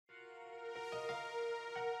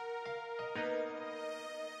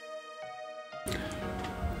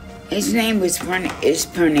His name was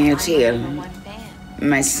Pernell Taylor,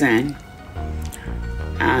 my son.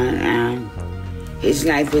 His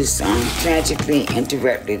life was tragically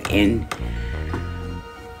interrupted on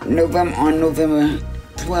November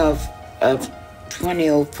 12th of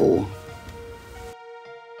 2004.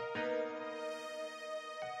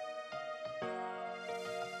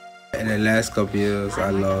 In the last couple years,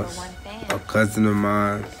 I lost a cousin of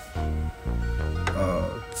mine,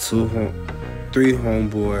 three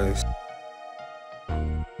homeboys.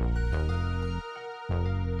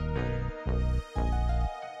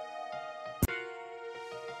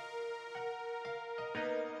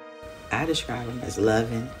 I describe him as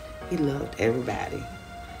loving. He loved everybody.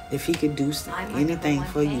 If he could do anything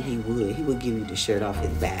for you, he would. He would give you the shirt off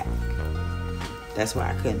his back. That's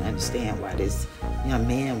why I couldn't understand why this young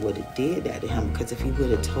man would have did that to him, because if he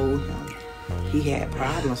would have told him he had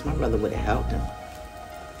problems, my brother would have helped him.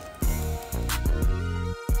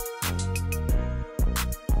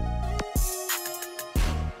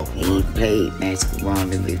 He played basketball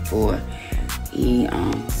before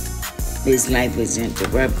his life was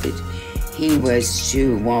interrupted. He was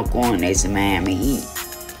to walk on as a Miami Heat,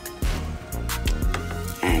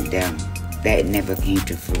 and that never came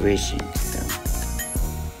to fruition. So.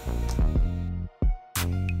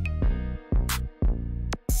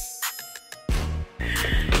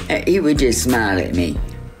 He would just smile at me.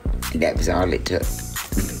 That was all it took.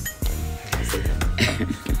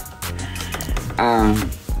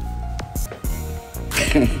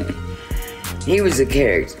 He was a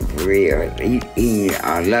character for real. He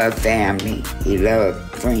loved family, he loved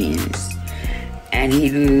friends, and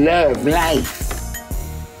he loved life.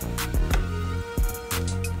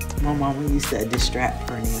 My mama used to distract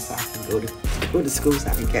Pernell so I can go to school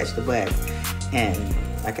so I can catch the bus. And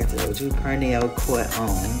like I told you, Pernell caught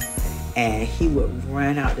on, and he would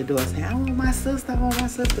run out the door saying, I want my sister, I want my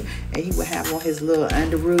sister. And he would have on his little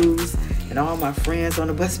underoos, and all my friends on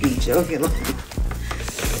the bus be joking.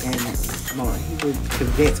 And he would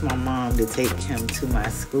convince my mom to take him to my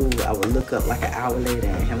school. I would look up like an hour later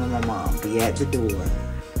and him and my mom be at the door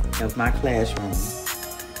of my classroom.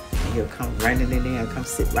 And he'll come running in there and come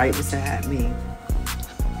sit right beside me.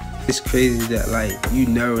 It's crazy that, like, you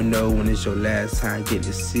never know when it's your last time getting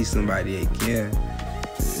to see somebody again.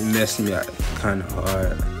 It messed me up kind of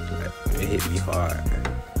hard. Like, it hit me hard.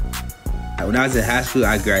 Like, when I was in high school,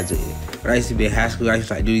 I graduated. When I used to be in high school, I used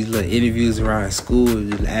to do these little interviews around school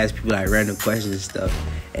and just ask people like random questions and stuff.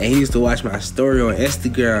 And he used to watch my story on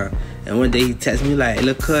Instagram. And one day he texted me like,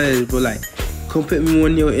 look, cuz, bro, like, come put me in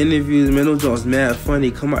one of your interviews, man. Those joints mad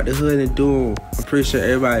funny. Come out the hood and do them. I'm pretty sure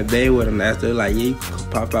everybody bang with him. After like, yeah, you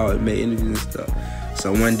can pop out and make interviews and stuff.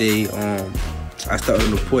 So one day, I started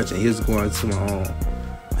on the porch and he was going to my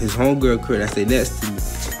his homegirl crib that stayed next to me.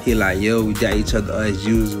 He like, yo, we got each other as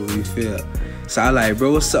usual, you feel? So I like,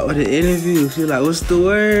 bro, what's up with the interview? She like, what's the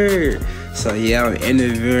word? So yeah, I'm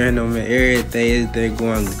interviewing them and everything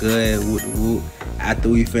going good. Whoop, whoop. After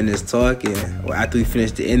we finished talking, or after we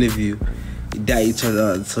finished the interview, we got each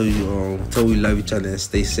other up, told we love each other and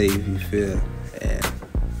stay safe, you feel? And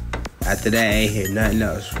after that, I ain't hear nothing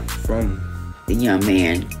else from him. The young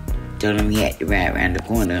man told him he had to ride around the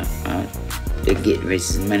corner to get the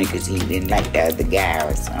rest of his money because he didn't like the other guy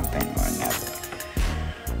or something or another.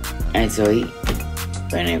 And so he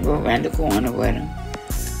went and go around the corner with him.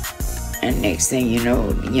 And next thing you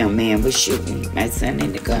know, the young man was shooting my son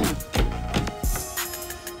in the gun.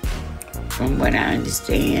 From what I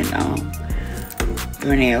understand,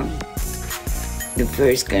 Pernell, the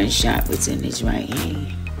first gunshot was in his right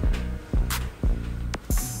hand.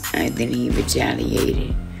 And then he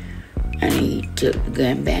retaliated and he took the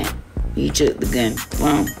gun back. He took the gun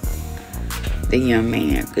from the young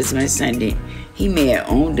man because my son he may have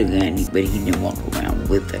owned a gun, but he didn't walk around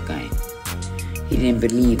with a gun. He didn't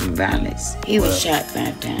believe in violence. He was shot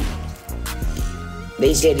 5 times.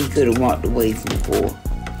 They said he could have walked away from 4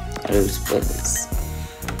 of those bullets,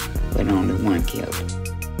 but only 1 killed him.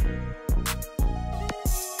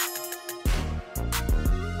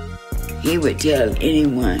 He would tell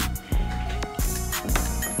anyone,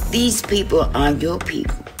 these people are your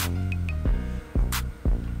people.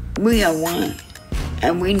 We are one,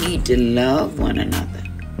 and we need to love one another.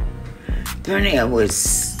 Pernell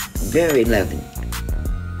was very loving,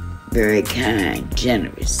 very kind,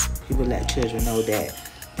 generous. He would let children know that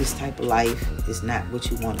this type of life is not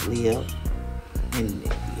what you want to live, and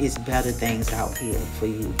it's better things out here for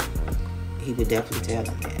you. He would definitely tell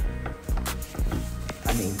them that.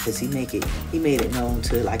 I mean, because he made it known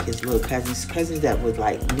to like his little cousins that was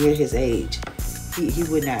like near his age. He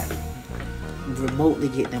would not remotely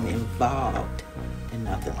get them involved in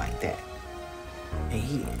nothing like that. And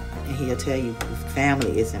he'll tell you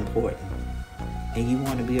family is important. And you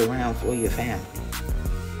want to be around for your family.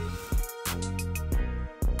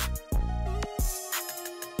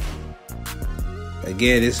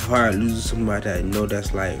 Again, it's hard losing somebody that you know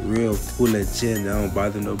that's like real cool and chill and don't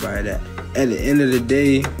bother nobody. That at the end of the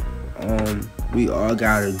day, we all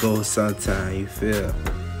gotta go sometime, you feel?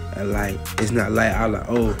 And like, it's not like I'm like,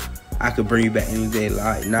 oh, I could bring you back any day.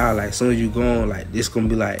 Like now, like as soon as you gone, like this gonna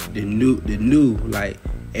be like the new, like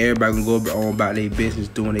everybody gonna go on about their business,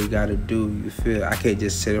 doing what they gotta do. You feel? I can't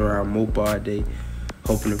just sit around mobile all day,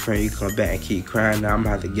 hoping and praying you come back and keep crying. Now I'm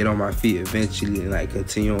gonna have to get on my feet eventually and like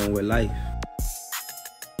continue on with life.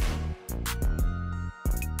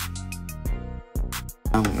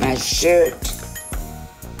 My shirt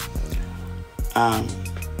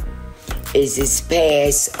is this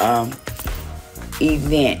past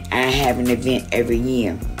event. I have an event every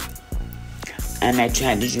year, and I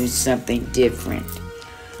try to do something different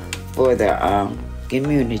for the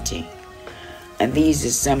community. And these are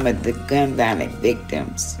some of the gun violence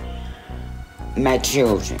victims, my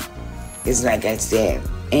children. It's like I said,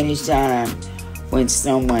 anytime when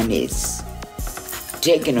someone is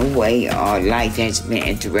taken away or life has been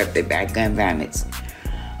interrupted by gun violence,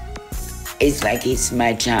 it's like it's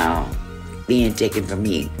my child being taken from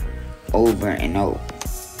me over and over.